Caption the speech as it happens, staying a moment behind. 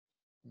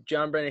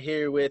John Brennan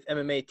here with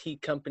MMA T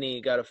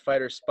Company. Got a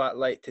fighter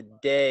spotlight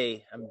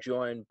today. I'm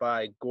joined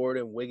by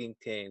Gordon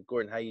Wigington.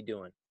 Gordon, how you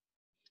doing?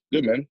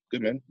 Good man.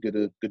 Good man.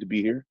 Good to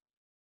be here.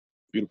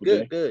 Beautiful Good,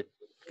 day. good,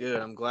 good.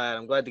 I'm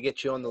glad to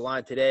get you on the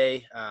line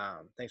today.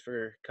 Thanks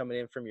for coming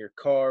in from your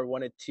car.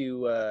 Wanted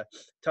to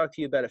talk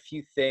to you about a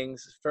few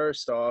things.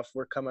 First off,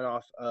 we're coming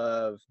off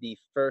of the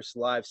first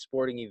live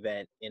sporting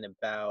event in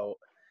about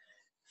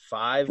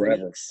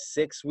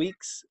 6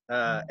 weeks.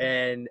 And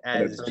An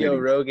as Joe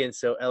eternity. Rogan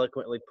so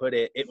eloquently put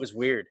it, it was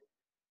weird.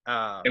 It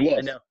I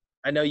was. know.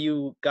 I know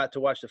you got to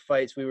watch the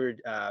fights. We were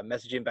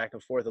messaging back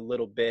and forth a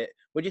little bit.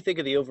 What do you think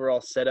of the overall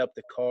setup,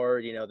 the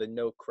card, the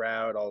no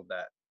crowd, all of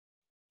that?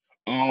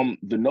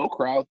 The no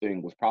crowd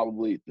thing was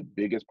probably the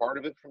biggest part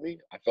of it for me.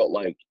 I felt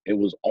like it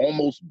was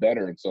almost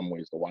better in some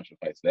ways to watch the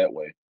fights that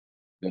way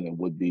than it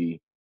would be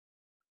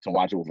to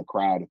watch it with a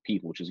crowd of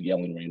people just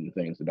yelling random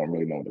things that don't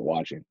really know what they're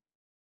watching.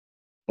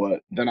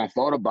 But then I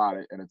thought about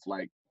it, and it's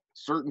like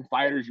certain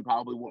fighters you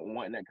probably wouldn't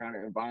want in that kind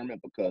of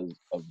environment because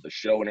of the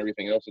show and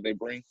everything else that they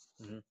bring.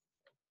 Mm-hmm.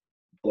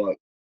 But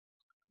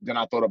then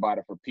I thought about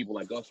it for people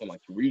like us on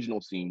like the regional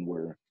scene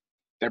where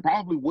there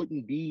probably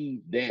wouldn't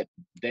be that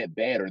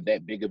bad or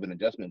that big of an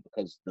adjustment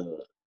because the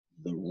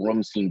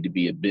room seemed to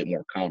be a bit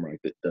more calm, right?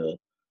 The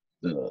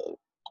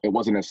it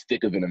wasn't as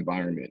thick of an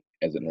environment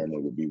as it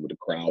normally would be with the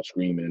crowd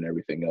screaming and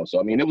everything else. So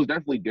I mean, it was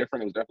definitely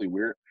different. It was definitely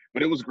weird,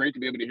 but it was great to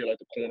be able to hear like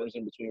the corners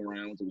in between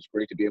rounds. It was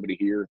great to be able to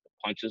hear the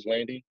punches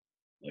landing,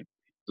 like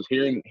just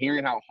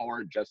hearing how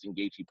hard Justin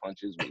Gaethje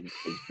punches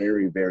was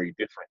very very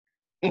different.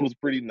 It was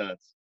pretty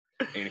nuts,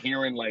 and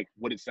hearing like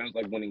what it sounds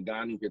like when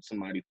Ngannou hits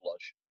somebody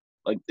flush.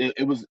 Like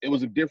it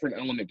was a different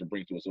element to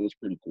bring to it, so it was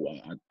pretty cool.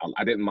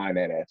 I didn't mind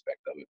that aspect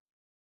of it.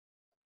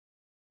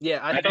 Yeah,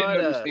 I I didn't thought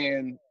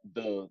understand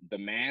the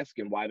mask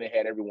and why they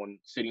had everyone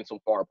sitting so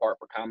far apart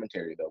for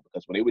commentary though,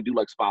 because when they would do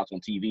like spots on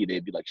TV,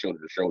 they'd be like shoulder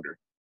to shoulder,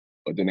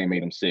 but then they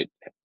made them sit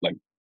like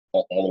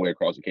all the way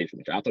across the cage,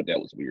 which I thought that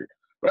was weird.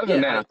 But other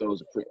than that, yeah, I thought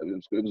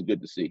it was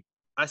good to see.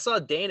 I saw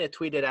Dana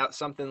tweeted out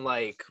something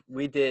like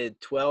we did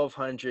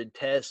 1,200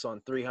 tests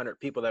on 300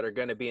 people that are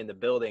going to be in the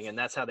building, and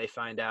that's how they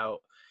find out,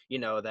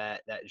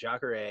 that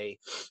Jacare,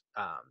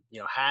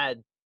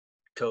 had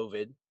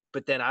COVID.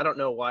 But then I don't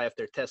know why, if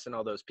they're testing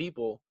all those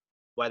people,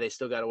 why they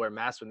still got to wear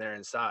masks when they're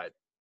inside,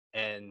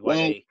 and why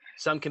Well,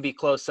 some can be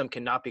close, some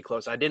cannot be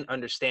close. I didn't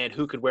understand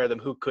who could wear them,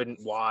 who couldn't,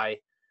 why.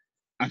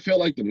 I feel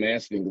like the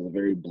mask thing is a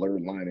very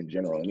blurred line in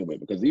general anyway,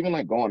 because even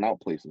like going out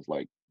places,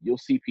 like you'll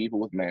see people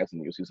with masks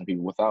and you'll see some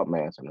people without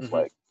masks, and it's Mm-hmm.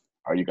 like,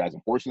 are you guys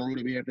enforcing the rule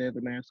that we have to have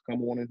the mask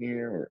come on in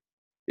here? Or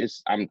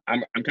it's I'm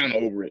kind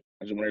of over it.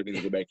 I just want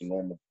everything to go back to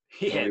normal.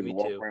 I'm Yeah, ready to me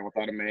walk too. around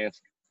without a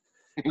mask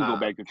and go Um,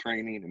 back to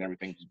training and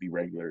everything just be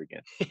regular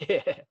again.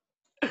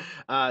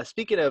 yeah.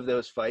 Speaking of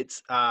those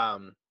fights,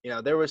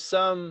 there was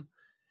some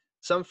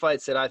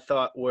fights that I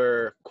thought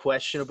were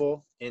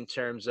questionable in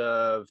terms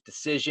of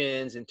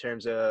decisions, in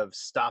terms of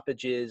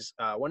stoppages.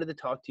 I wanted to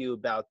talk to you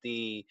about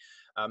the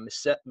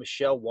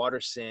Michelle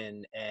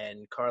Waterson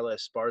and Carla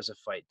Esparza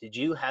fight. Did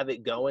you have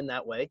it going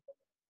that way?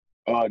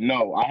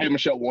 No, I had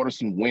Michelle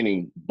Waterson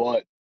winning,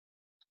 but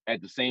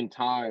at the same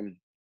time,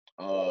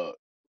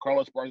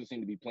 Carlos Esparza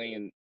seemed to be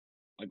playing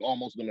like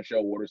almost the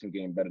Michelle Waterson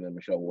game better than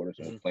Michelle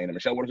Waterson was Mm-hmm. playing. And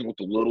Michelle Waterson looked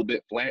a little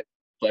bit flatter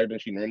than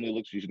she normally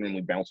looks. She's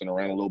normally bouncing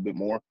around a little bit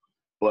more.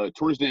 But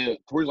towards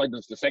like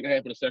the second half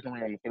of the second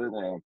round and the third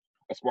round,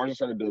 Esparza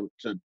started to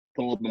put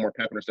a little bit more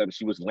pep in her step.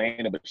 She was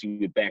landing, but she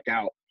would back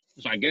out.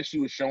 So I guess she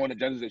was showing the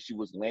judges that she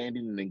was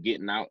landing and then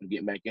getting out and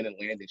getting back in and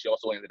landing. She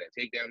also landed that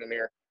takedown in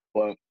there.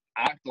 But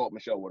I thought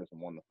Michelle Waterson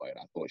won the fight.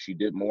 I thought she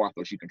did more. I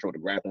thought she controlled the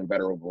grappling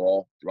better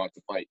overall throughout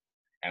the fight.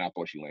 And I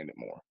thought she landed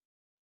more.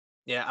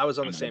 Yeah, I was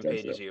on the I'm not a same judge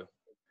page as though. you.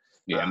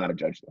 Yeah, I'm not a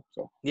judge though.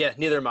 So Yeah,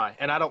 neither am I,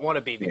 and I don't want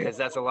to be, yeah. because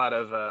that's a lot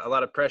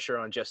of pressure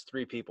on just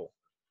three people.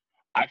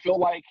 I feel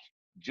like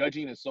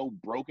judging is so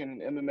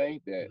broken in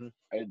MMA that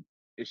Mm-hmm.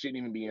 it shouldn't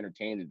even be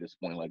entertained at this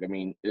point. Like, I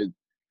mean,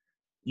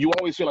 you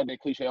always feel like that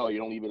cliche, oh, you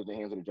don't leave it at the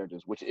hands of the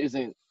judges, which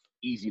isn't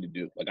easy to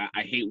do. Like,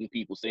 I hate when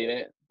people say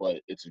that, but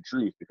it's the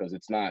truth because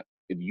it's not.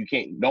 If you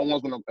can't, no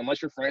one's gonna,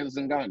 unless your friends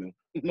in Ghana,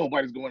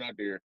 nobody's going out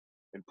there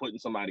and putting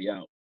somebody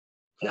out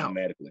No,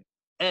 automatically.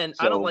 and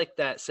I don't So like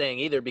that saying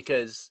either,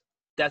 because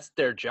that's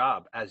their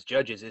job as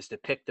judges, is to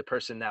pick the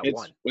person that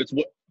won. it's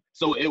what.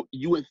 So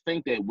you would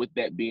think that with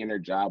that being their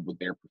job, with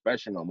their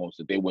profession almost,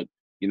 that they would,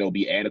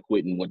 be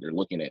adequate in what they're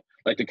looking at.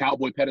 Like the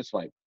Cowboy Pettis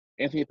fight.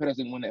 Anthony Pettis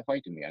didn't win that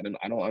fight to me. I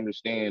don't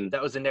understand.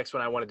 That was the next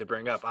one I wanted to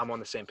bring up. I'm on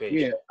the same page.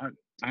 Yeah,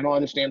 I don't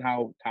understand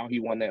how he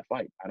won that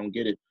fight. I don't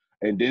get it.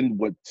 And then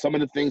with some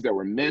of the things that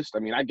were missed, I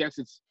mean, I guess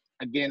it's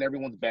again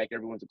everyone's back,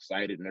 everyone's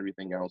excited and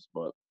everything else,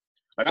 but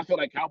like I feel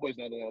like Cowboy's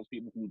another one of those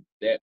people who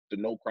that the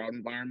no crowd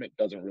environment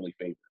doesn't really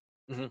favor.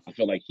 Mm-hmm. I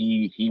feel like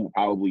he would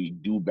probably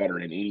do better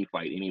in any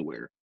fight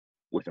anywhere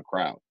with a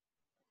crowd.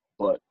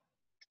 But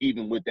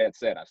even with that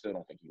said, I still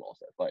don't think he lost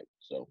that fight.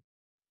 So,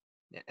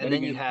 Yeah. then And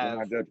then again, we're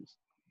not judges.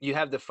 you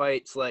have the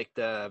fights like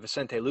the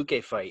Vicente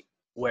Luque fight,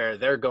 where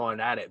they're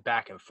going at it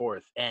back and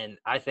forth, and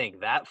I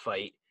think that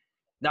fight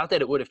not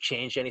that it would have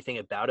changed anything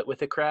about it with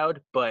the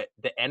crowd, but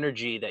the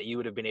energy that you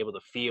would have been able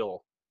to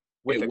feel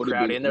with It the would have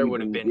crowd been in there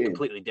would have even, been yeah.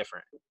 completely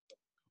different.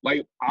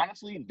 Like,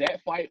 honestly,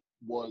 that fight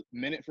was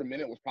minute for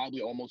minute was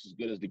probably almost as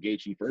good as the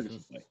Gaethje Ferguson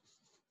fight.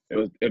 It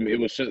was, I mean, it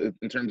was just,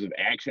 in terms of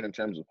action, in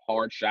terms of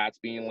hard shots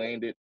being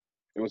landed,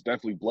 it was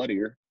definitely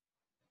bloodier.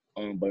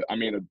 But I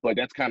mean, but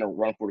that's kind of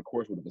run for the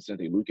course with the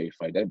Vicente Luque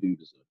fight. That dude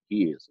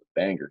he is a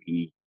banger.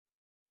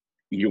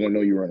 You're gonna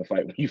know you were in a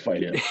fight when you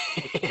fight him.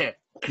 Yeah.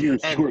 You're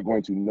And sure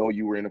going to know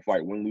you were in a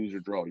fight. Win, lose,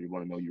 or draw, you're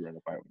gonna know you were in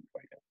a fight when you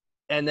fight him.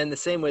 and then the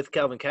same with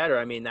Calvin Kattar.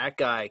 I mean, that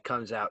guy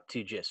comes out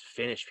to just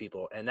finish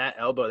people, and that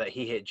elbow that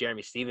he hit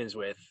Jeremy Stephens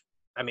with,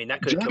 I mean,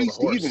 that could have Jeremy killed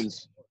a horse.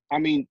 Stephens, I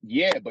mean,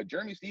 yeah, but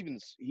Jeremy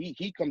Stephens,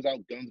 he comes out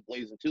guns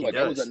blazing too. He Like,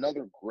 that was does.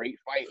 another great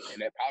fight,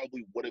 and that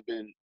probably would have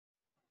been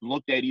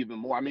looked at even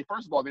more. I mean,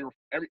 first of all,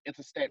 it's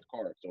a stacked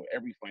card, so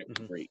every fight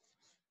was great.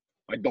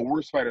 Like, the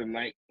worst fight of the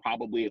night,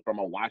 probably from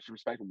a watch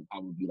perspective, would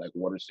probably be like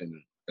Waterson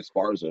and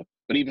Esparza.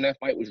 But even that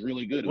fight was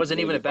really good. It wasn't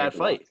really even a good bad to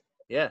fight. watch.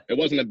 Yeah. It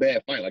wasn't a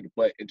bad fight. Like,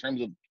 but in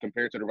terms of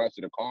compared to the rest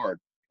of the card,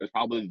 it's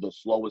probably the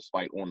slowest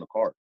fight on the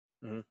card.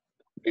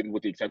 Even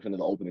with the exception of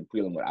the opening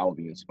prelim with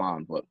Alvey and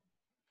Spawn. But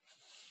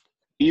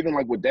even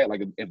like with that,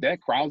 like if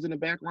that crowd's in the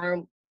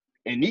background,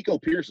 and Nico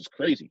Pierce is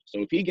crazy. So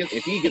if he gets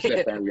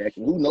that crowd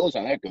reaction, who knows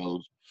how that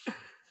goes?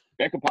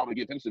 That could probably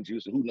give him some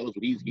juice, and who knows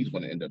what he's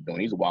going to end up doing.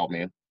 He's a wild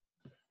man.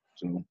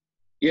 So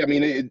yeah, I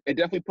mean, it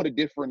definitely put a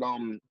different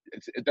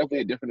it's definitely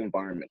a different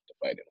environment to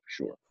fight in for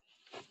sure.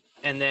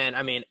 And then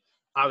I mean,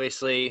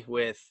 obviously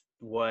with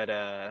what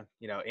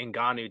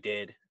Ngannou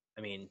did,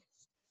 I mean,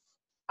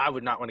 I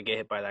would not want to get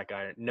hit by that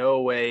guy.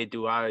 No way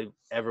do I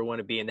ever want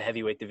to be in the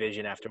heavyweight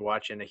division after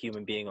watching a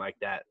human being like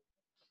that.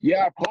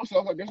 Yeah, I was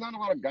like, there's not a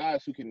lot of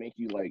guys who can make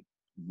you like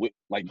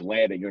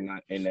glad that you're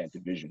not in that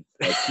division.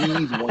 Like,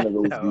 he's one of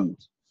those No.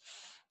 dudes.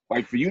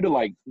 Like, for you to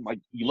like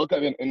you look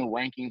up in the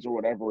rankings or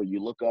whatever, or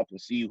you look up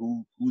and see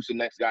who's the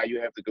next guy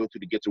you have to go to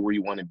get to where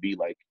you want to be.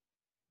 Like,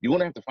 you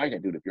want to have to fight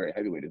that dude if you're a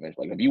heavyweight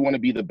eventually. Like, if you want to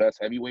be the best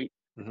heavyweight,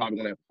 you're probably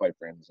going to have to fight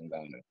Francis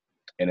Ngannou,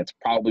 and it's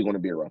probably going to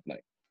be a rough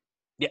night.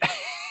 Yeah.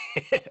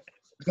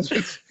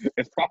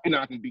 It's probably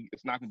not going to be.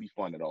 It's not going to be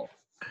fun at all.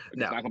 Like,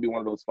 No. It's not going to be one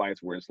of those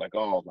fights where it's like,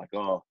 oh,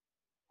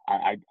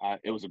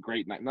 it was a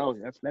great night. No,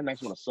 that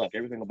night's going to suck.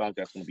 Everything about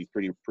that's going to be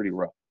pretty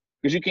rough.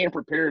 Because you can't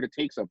prepare to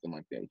take something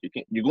like that.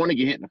 You're going to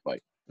get hit in a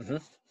fight.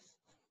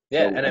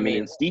 Yeah, So, and I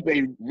mean,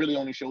 Stipe really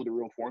only showed the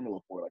real formula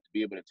for it, like to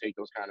be able to take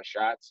those kind of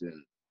shots and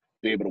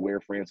be able to wear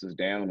Francis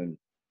down and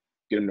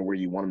get him to where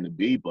you want him to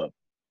be. But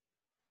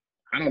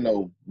I don't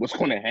know what's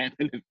going to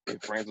happen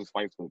if Francis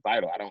fights for the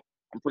title.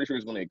 I'm pretty sure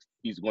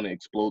he's going to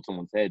explode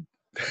someone's head,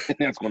 and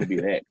that's going to be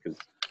that, because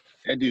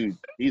that dude,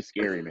 he's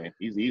scary, man.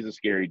 He's a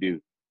scary dude,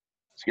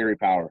 scary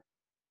power.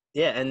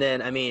 Yeah, and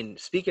then I mean,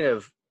 speaking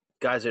of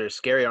guys that are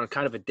scary on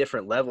kind of a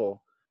different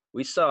level,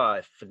 we saw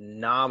a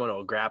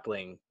phenomenal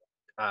grappling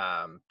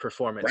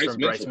performance from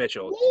Bryce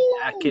Mitchell.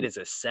 That kid is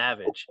a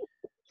savage.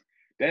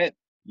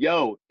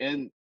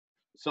 And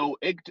so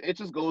it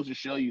just goes to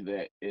show you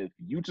that if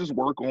you just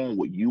work on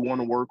what you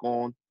want to work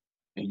on,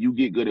 and you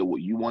get good at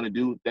what you want to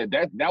do,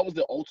 that was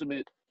the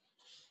ultimate.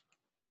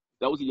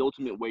 That was the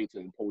ultimate way to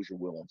impose your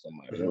will on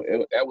somebody.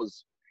 That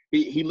was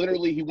he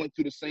literally went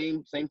through the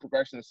same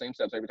progression, the same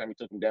steps every time he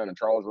took him down, and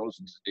Charles Rose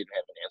just didn't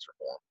have an answer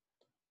for him.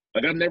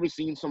 Like, I've never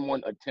seen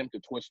someone attempt a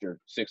twister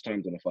 6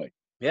 times in a fight.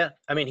 Yeah,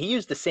 I mean, he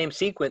used the same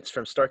sequence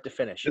from start to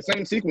finish. The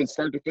same sequence,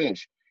 start to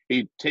finish.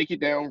 He'd take it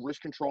down,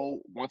 wrist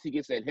control. Once he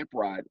gets that hip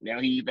rod, now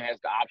he even has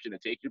the option to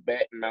take your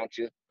back and mount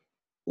you,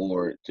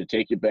 or to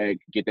take your back,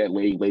 get that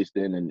leg laced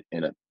in,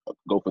 and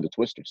go for the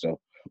twister. So,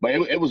 but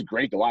it was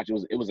great to watch.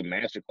 It was a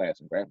masterclass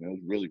in grappling. It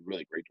was really,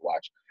 really great to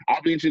watch.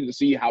 I'll be interested to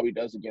see how he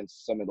does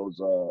against some of those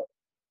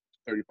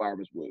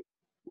 35ers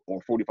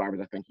or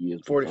 45ers. I think he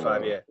is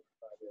 45, yeah.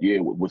 Yeah,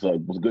 with a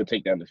good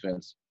takedown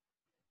defense,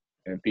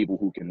 and people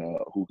who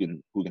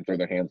can throw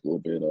their hands a little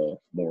bit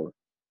more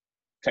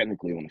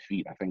technically on the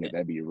feet. I think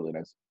that'd be a really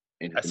nice.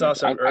 I saw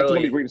some early. I think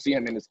it'd be great to see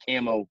him in his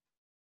camo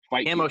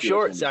fight. Camo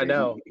shorts, I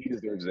know. He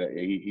deserves that.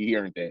 He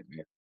earned that,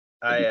 man.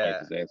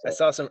 I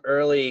saw some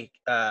early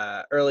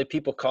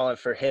people calling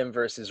for him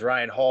versus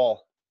Ryan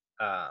Hall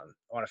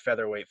on a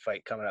featherweight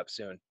fight coming up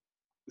soon.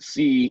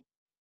 See,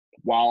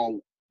 while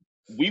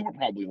we would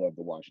probably love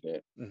to watch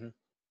that,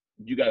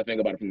 you got to think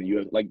about it from the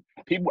UFC. Like,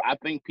 I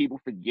think people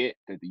forget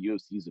that the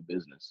UFC is a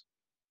business.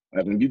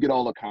 Like, when you get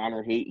all the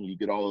Conor hate and you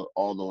get all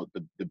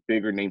the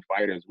bigger name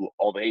fighters, who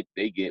all the hate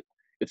they get,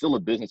 it's still a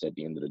business at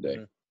the end of the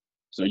day.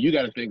 So you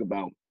got to think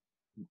about,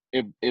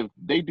 if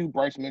they do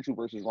Bryce Mitchell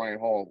versus Ryan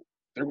Hall,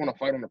 they're going to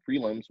fight on the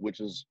prelims, which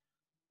is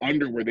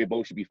under where they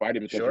both should be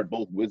fighting, because they're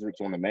both wizards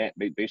on the mat.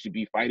 They should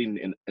be fighting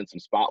in some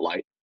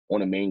spotlight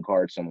on a main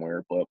card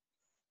somewhere. But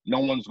no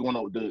one's going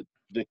to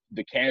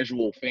the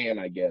casual fan,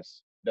 I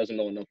guess, doesn't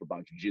know enough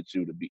about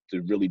jiu-jitsu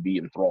to really be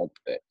enthralled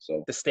with that.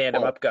 So the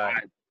stand-em-up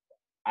guy.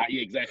 Yeah,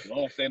 exactly.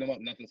 Oh, stand 'em up,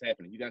 nothing's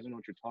happening. You guys don't know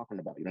what you're talking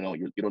about. You don't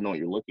know what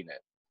you're looking at.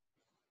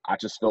 I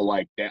just feel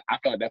like that. I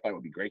feel like that fight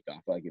would be great, though.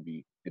 I feel like it'd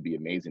be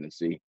amazing to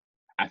see.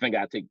 I think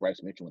I'd take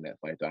Bryce Mitchell in that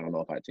fight, though. I don't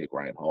know if I'd take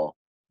Ryan Hall.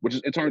 which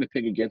is it's hard to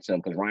pick against him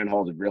because Ryan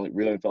Hall is a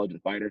really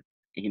intelligent fighter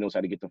and he knows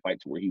how to get the fight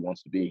to where he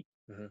wants to be.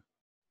 Mm-hmm.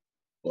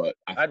 But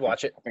I'd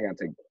watch it. I think I'd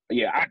take.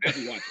 Yeah, I'd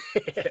definitely watch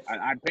it.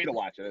 I'd pay to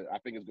watch it. I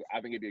think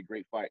it'd be a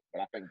great fight,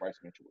 but I think Bryce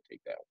Mitchell would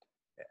take that one.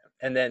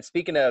 Yeah. And then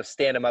speaking of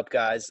stand 'em up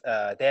guys,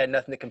 they had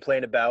nothing to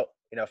complain about,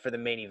 for the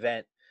main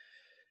event.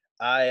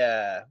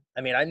 I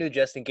mean, I knew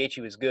Justin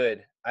Gaethje was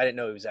good. I didn't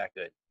know he was that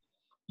good.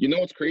 You know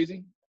what's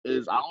crazy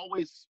is I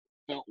always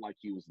felt like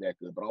he was that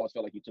good, but I always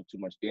felt like he took too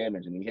much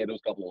damage, and he had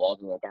those couple of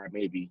losses. I thought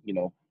maybe,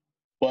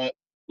 but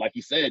like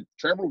you said,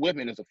 Trevor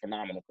Whitman is a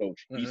phenomenal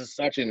coach. Mm-hmm. He's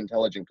such an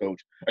intelligent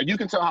coach, and you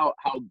can tell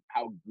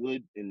how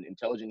good and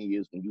intelligent he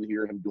is when you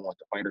hear him doing like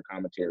the fighter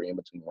commentary in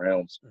between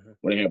rounds Mm-hmm.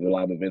 when they have their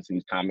live events and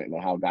he's commenting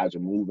on how guys are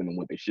moving and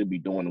what they should be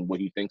doing and what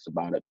he thinks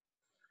about it.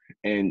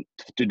 And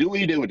to do what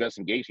he did with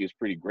Justin Gaethje is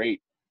pretty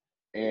great.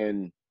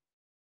 And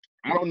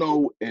I don't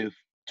know if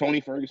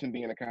Tony Ferguson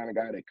being the kind of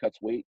guy that cuts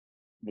weight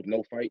with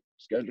no fight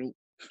scheduled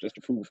just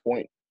to prove a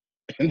point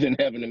and then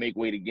having to make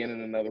weight again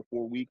in another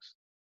 4 weeks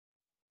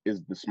is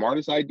the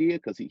smartest idea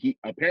because he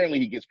apparently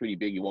he gets pretty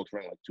big. He walks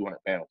around like 200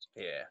 pounds.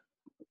 Yeah.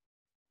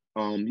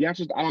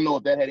 I don't know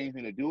if that had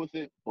anything to do with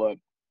it, but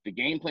the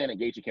game plan that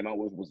Gaethje came out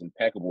with was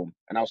impeccable.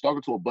 And I was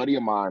talking to a buddy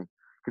of mine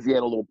because he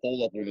had a little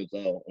poll up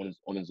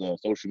on his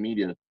social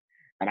media,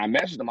 and I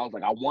messaged him. I was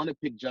like, I want to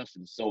pick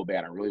Justin so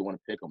bad. I really want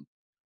to pick him,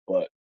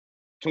 but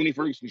Tony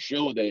Ferguson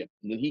showed that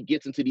when he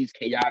gets into these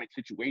chaotic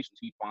situations,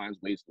 he finds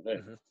ways to win.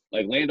 Mm-hmm.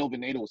 Like Lando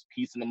Veneta was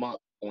piecing him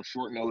up on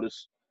short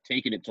notice,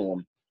 taking it to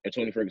him, and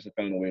Tony Ferguson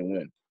found a way to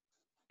win.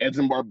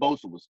 Edson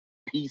Barbosa was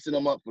piecing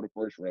him up for the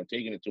first round,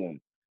 taking it to him.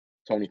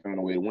 Tony found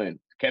a way to win.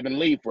 Kevin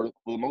Lee, for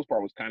the most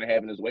part, was kind of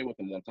having his way with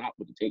him on top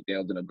with the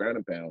takedowns and the ground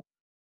and pound,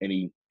 and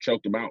he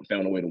choked him out and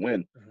found a way to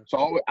win. Mm-hmm.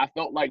 So I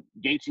felt like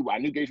I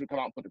knew Gaethje would come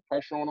out and put the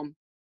pressure on him,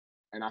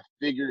 and I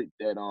figured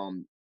that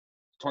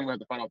Tony would have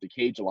to fight off the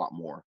cage a lot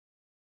more.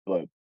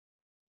 But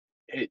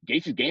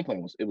Gaethje's game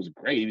plan was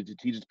great.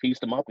 He just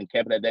pieced him up and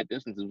kept it at that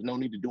distance. There was no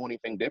need to do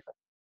anything different.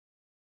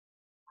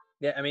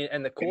 Yeah, I mean,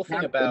 and the cool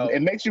thing about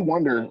it makes you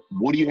wonder,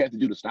 what do you have to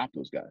do to stop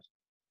those guys?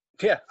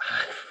 Yeah,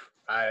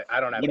 I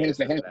don't have what an has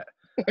to answer happen?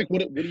 for that. Like,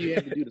 what do you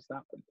have to do to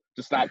stop them?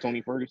 To stop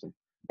Tony Ferguson?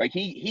 Like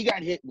he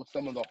got hit with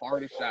some of the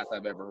hardest shots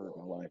I've ever heard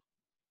in my life.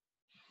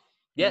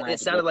 Yeah, it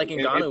sounded like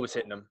Ngannou was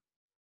hitting him.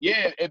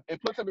 Yeah,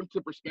 it puts it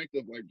into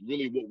perspective, like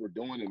really what we're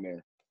doing in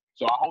there.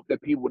 So I hope that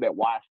people that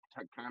watch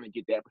kind of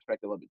get that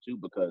perspective of it too,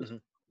 because Mm-hmm.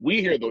 we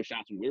hear those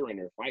shots when we're in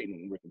there fighting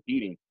and we're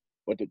competing,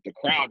 but the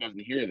crowd doesn't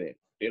hear that.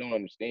 They don't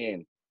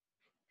understand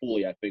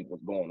fully, I think,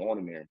 what's going on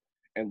in there.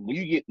 And when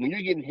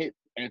you're getting hit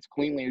as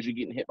cleanly as you're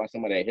getting hit by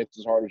somebody that hits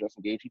as hard as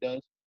Justin Gaethje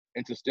does,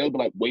 and to still be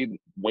like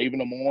waving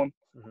them on,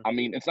 Mm-hmm. I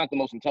mean, it's not the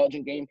most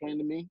intelligent game plan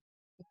to me.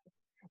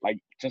 Like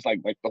just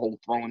like the whole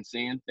throwing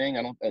sand thing.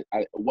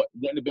 What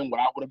wouldn't have been what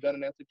I would have done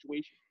in that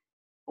situation,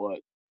 but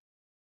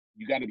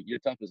you're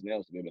tough as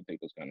nails to be able to take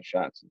those kind of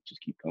shots and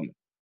just keep coming.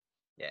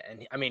 Yeah,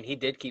 and I mean, he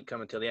did keep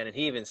coming till the end, and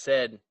he even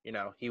said,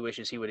 he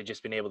wishes he would have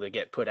just been able to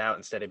get put out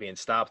instead of being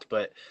stopped.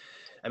 But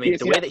I mean,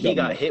 the way that he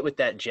got hit with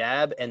that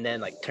jab and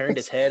then like turned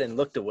his head and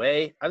looked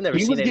away, I've never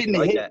seen anything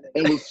like that.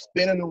 And was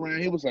spinning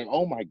around. He was like,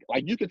 "Oh my!"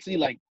 Like you could see,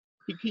 like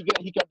he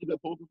kept a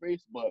good poker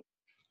face, but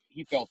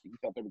he felt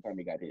every time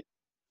he got hit.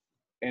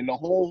 And the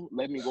whole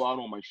 "let me go out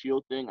on my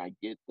shield" thing, I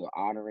get the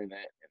honor in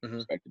that and the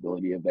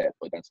respectability of that,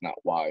 but that's not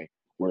why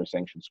we're a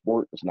sanctioned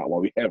sport. That's not why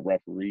we have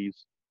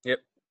referees. Yep.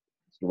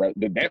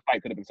 That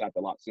fight could have been stopped a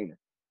lot sooner.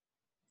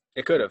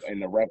 It could have.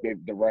 And the ref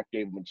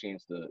gave him a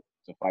chance to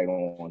fight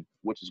on,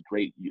 which is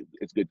great.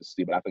 It's good to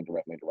see, but I think the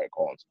ref made the right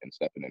call and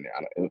stepping in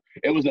there.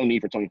 It was no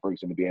need for Tony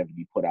Ferguson to be able to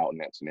be put out in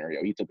that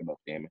scenario. He took enough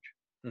damage.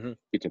 Mm-hmm.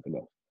 He took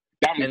enough.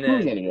 Dominic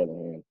Cruz, on the other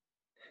hand.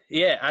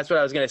 Yeah, that's what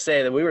I was going to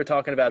say. That we were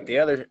talking about the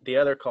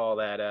other call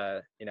that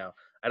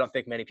I don't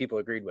think many people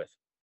agreed with.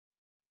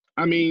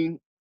 I mean,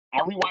 I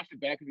rewatched it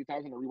back a few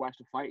times and I rewatched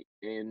the fight,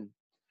 and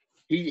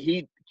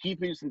Keith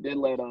Peterson did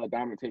let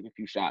Dominic take a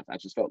few shots. I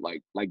just felt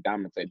like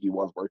Dominic said, he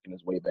was working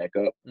his way back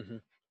up. Mm-hmm.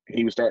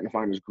 He was starting to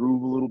find his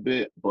groove a little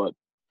bit, but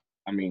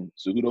I mean,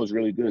 Cejudo's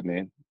really good,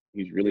 man.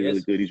 He's really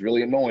good. He's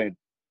really annoying.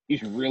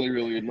 He's really,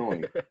 really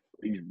annoying.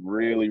 He's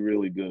really,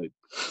 really good.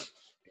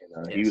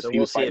 And, he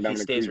was fighting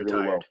Dominic Cruz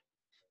really well.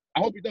 I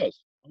hope he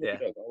does. I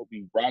hope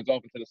he rides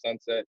off into the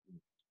sunset and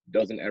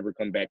doesn't ever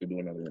come back to do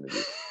another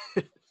interview.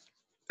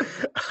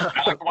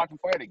 I like to watch him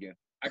fight again.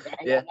 I want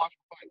to watch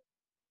him fight,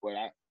 but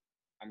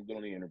I'm good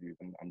on the interviews.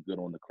 I'm good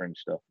on the cringe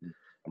stuff.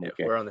 I'm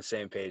okay. We're on the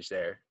same page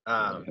there.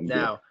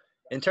 Now,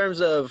 in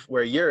terms of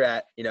where you're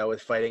at,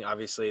 with fighting,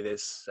 obviously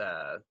this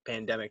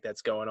pandemic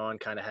that's going on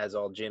kind of has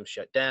all gyms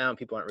shut down.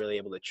 People aren't really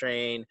able to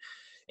train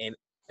and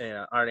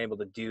aren't able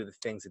to do the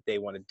things that they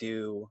want to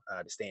do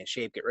to stay in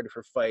shape, get ready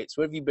for fights.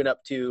 What have you been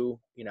up to,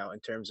 in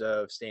terms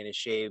of staying in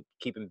shape,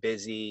 keeping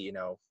busy,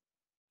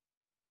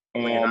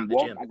 when you're not in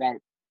the gym?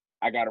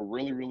 I got a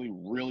really, really,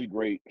 really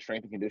great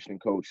strength and conditioning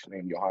coach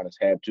named Johannes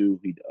Habtu.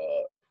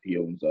 He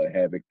owns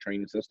Havoc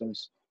Training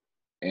Systems,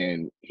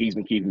 and he's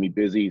been keeping me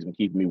busy. He's been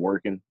keeping me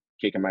working,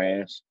 kicking my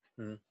ass.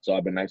 Mm-hmm. So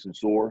I've been nice and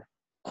sore.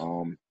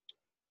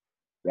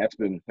 that's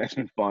been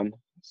fun.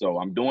 So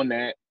I'm doing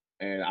that,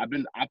 and I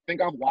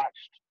think I've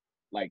watched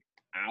like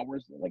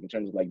hours, like in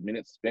terms of like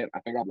minutes spent. I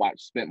think I've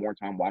spent more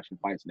time watching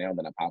fights now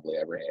than I probably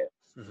ever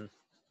had. Hmm.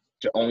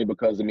 Only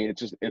because I mean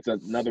it's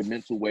another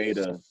mental way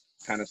to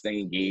kind of stay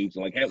engaged.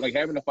 Like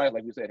having a fight,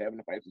 like we said, having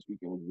a fight this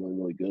weekend was really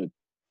really good.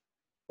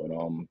 But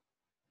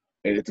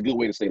and it's a good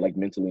way to stay like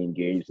mentally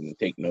engaged and to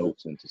take Hmm.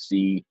 notes and to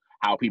see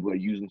how people are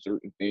using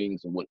certain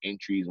things and what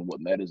entries and what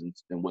metas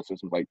and what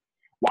systems. Like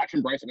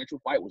watching Bryson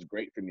Mitchell fight was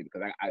great for me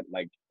because I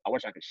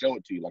wish I could show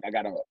it to you. Like I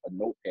got a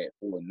notepad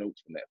full of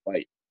notes from that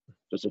fight,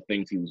 just of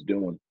things he was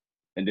doing.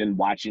 And then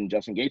watching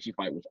Justin Gaethje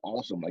fight was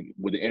awesome, like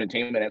with the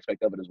entertainment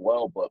aspect of it as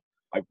well. But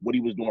like what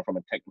he was doing from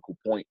a technical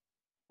point,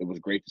 it was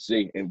great to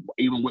see. And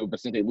even with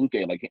Vicente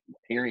Luque, like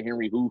hearing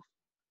Henry Hoof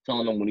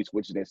telling him when he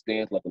switches that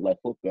stance, let the left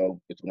hook go,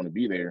 it's going to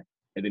be there,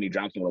 and then he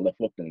drops him with a left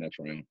hook in the next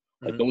round.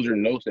 Like Hmm. those are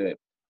notes that,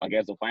 like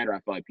as a fighter, I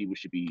feel like people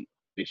should be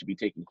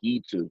taking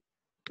heed to,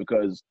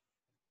 because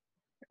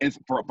it's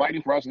for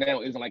fighting for us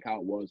now isn't like how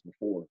it was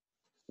before.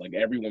 Like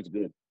everyone's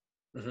good.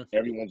 Hmm.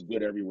 Everyone's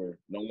good everywhere.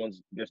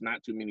 There's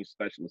not too many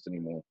specialists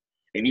anymore.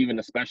 And even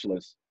the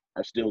specialists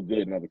are still good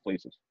in other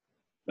places.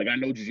 Like I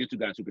know jiu-jitsu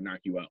guys who can knock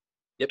you out.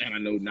 Yep. And I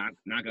know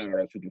knockout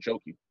artists who can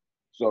choke you.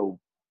 So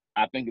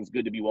I think it's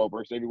good to be well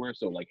versed everywhere.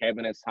 So like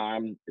having that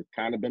time, it's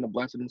kind of been a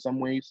blessing in some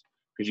ways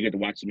because you get to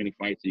watch so many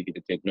fights, so you get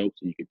to take notes,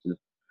 and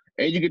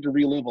you get to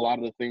relive a lot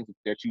of the things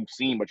that you've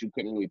seen, but you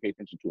couldn't really pay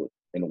attention to it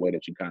in a way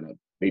that you kind of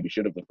maybe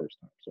should have the first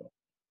time. So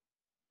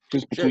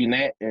just Sure. between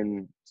that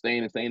and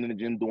staying in the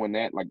gym doing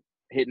that, like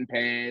hitting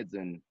pads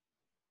and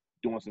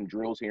doing some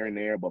drills here and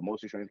there, but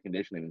mostly strength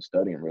conditioning and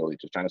studying, really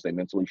just trying to stay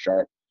mentally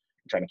sharp,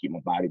 trying to keep my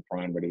body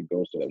primed, ready to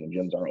go, so that when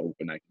gyms are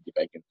open, I can get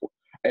back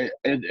in.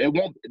 It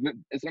won't.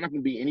 It's not going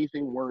to be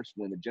anything worse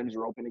when the gyms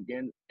are open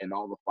again and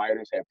all the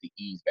fighters have to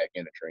ease back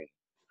into training.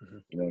 Hmm.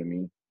 You know what I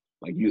mean?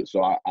 Like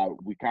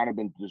we kind of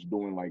been just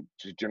doing like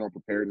just general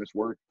preparedness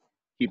work,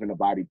 keeping the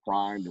body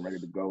primed and ready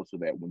to go, so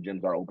that when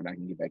gyms are open, I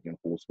can get back in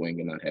full swing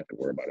and not have to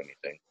worry about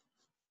anything.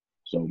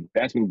 So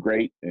that's been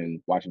great,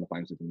 and watching the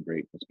finals has been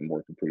great. It's been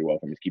working pretty well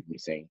for me. It's keeping me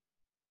sane.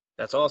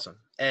 That's awesome.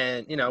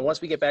 And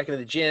once we get back into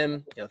the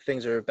gym,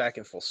 things are back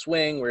in full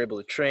swing. We're able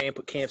to train,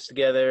 put camps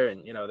together,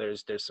 and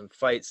there's some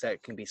fights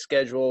that can be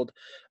scheduled.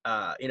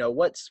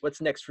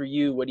 What's next for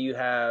you? What do you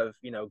have,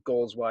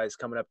 goals wise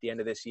coming up the end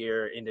of this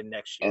year into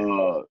next year?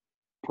 Uh,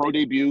 Pro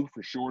debut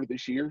for sure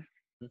this year.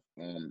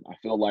 I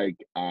feel like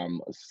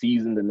I'm a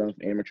seasoned enough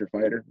amateur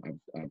fighter.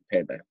 I've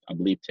had, I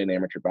believe, 10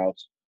 amateur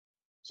bouts,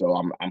 so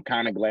I'm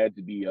kind of glad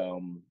to be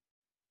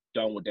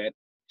done with that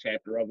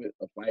chapter of it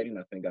of fighting.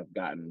 I think I've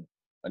gotten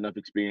enough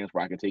experience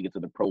where I can take it to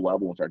the pro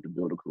level and start to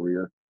build a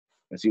career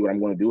and see what I'm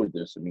going to do with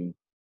this. I mean,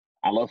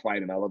 I love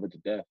fighting. I love it to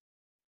death,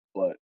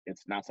 but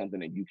it's not something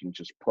that you can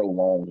just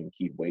prolong and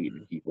keep waiting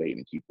and keep waiting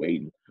and keep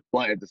waiting.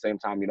 But at the same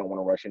time, you don't want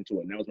to rush into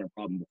it. And that was my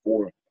problem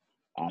before.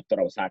 I thought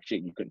I was hot shit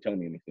and you couldn't tell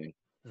me anything.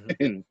 Mm-hmm.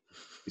 And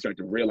you start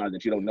to realize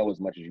that you don't know as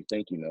much as you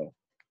think you know.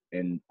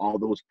 And all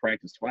those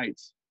practice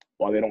fights,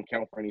 while they don't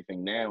count for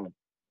anything now,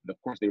 of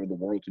course they were the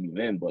world to me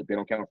then, but they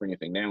don't count for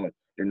anything now.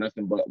 They're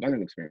nothing but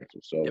learning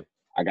experiences. So Yep.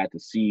 I got to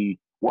see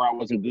where I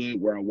wasn't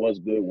good, where I was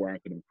good, where I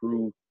could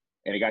improve.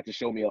 And it got to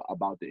show me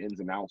about the ins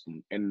and outs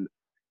and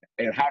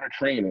how to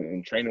train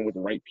and training with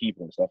the right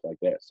people and stuff like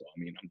that. So, I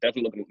mean, I'm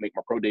definitely looking to make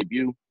my pro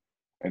debut,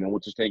 and then we'll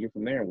just take it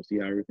from there and we'll see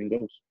how everything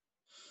goes.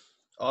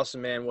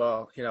 Awesome, man.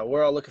 Well,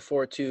 we're all looking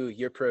forward to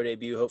your pro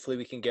debut. Hopefully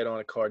we can get on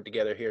a card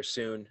together here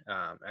soon.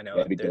 I know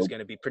That'd be there's dope. going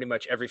to be pretty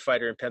much every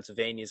fighter in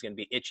Pennsylvania is going to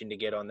be itching to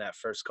get on that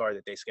first card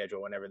that they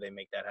schedule whenever they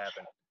make that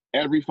happen.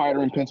 Every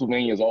fighter in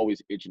Pennsylvania is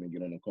always itching to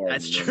get on the card.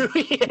 That's And true.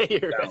 then Yeah,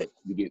 you're out right.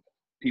 to get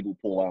people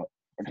pull out.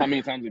 And how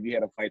many times have you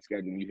had a fight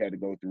schedule and you had to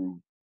go through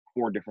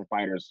 4 different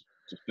fighters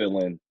to fill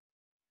in?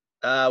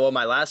 Well,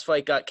 my last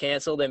fight got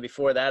canceled, and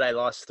before that, I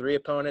lost 3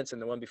 opponents,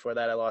 and the one before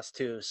that, I lost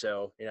 2.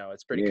 So,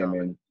 it's pretty Yeah, common.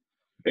 man.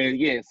 And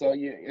yeah, so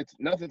yeah, it's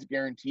nothing's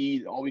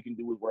guaranteed. All we can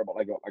do is worry about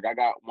like I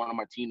got one of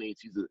my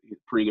teammates. He's a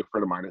pretty good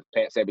friend of mine. It's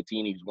Pat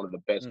Sabatini. He's one of the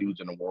best Hmm.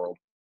 dudes in the world.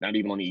 Not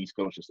even on the East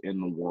Coast, just in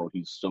the world.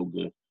 He's so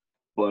good.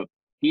 But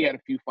he had a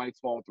few fights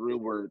fall through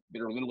where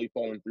they're literally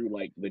falling through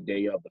like the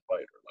day of the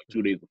fight or like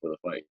 2 days before the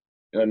fight.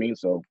 You know what I mean?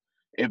 So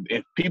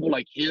if people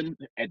like him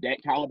at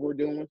that caliber are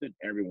dealing with it,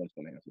 everyone's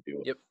gonna have to deal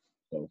with Yep. it.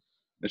 So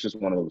it's just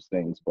one of those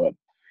things. But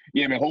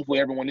yeah, man, hopefully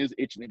everyone is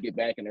itching to get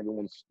back and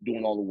everyone's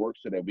doing all the work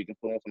so that we can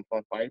put on some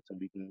fun fights and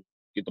we can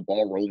get the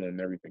ball rolling and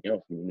everything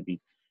else. It would be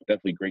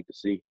definitely great to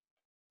see.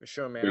 For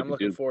sure, man. Great I'm to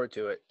looking do. forward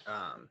to it.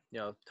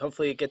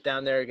 Hopefully get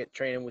down there, get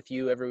training with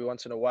you every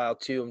once in a while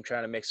too. I'm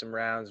trying to make some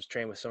rounds,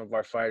 train with some of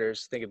our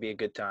fighters. Think it'd be a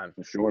good time.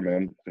 For sure,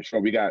 man. For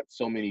sure. We got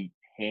so many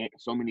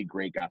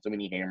great guys, so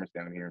many hammers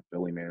down here in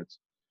Philly, man. It's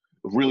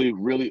really,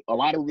 really a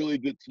lot of really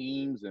good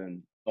teams,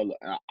 and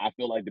I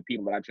feel like the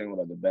people that I train with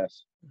are the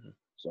best. Mhm.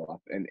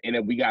 So and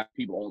then we got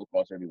people all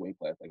across every weight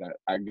class. Like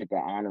I get the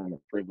honor and the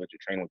privilege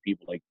of training with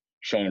people like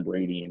Sean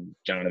Brady and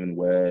Jonathan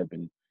Webb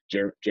and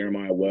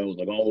Jeremiah Wells,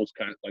 like all those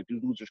kind like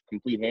dudes are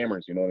complete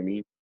hammers. You know what I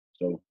mean?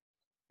 So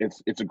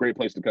it's a great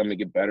place to come and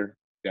get better.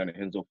 down at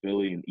Henzo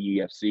Philly and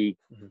EFC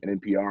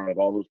and NPR. Like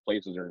all those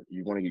places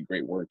you're going to get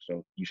great work.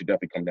 So you should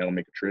definitely come down and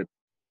make a trip.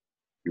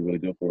 Be really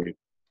good for you.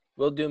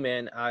 Will do,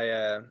 man.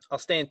 I'll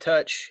stay in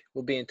touch.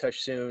 We'll be in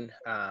touch soon.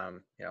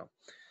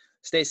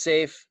 Stay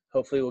safe.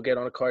 Hopefully we'll get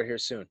on a card here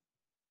soon.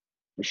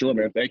 For sure,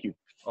 man. Thank you.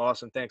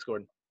 Awesome. Thanks,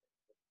 Gordon.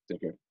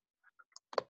 Take care.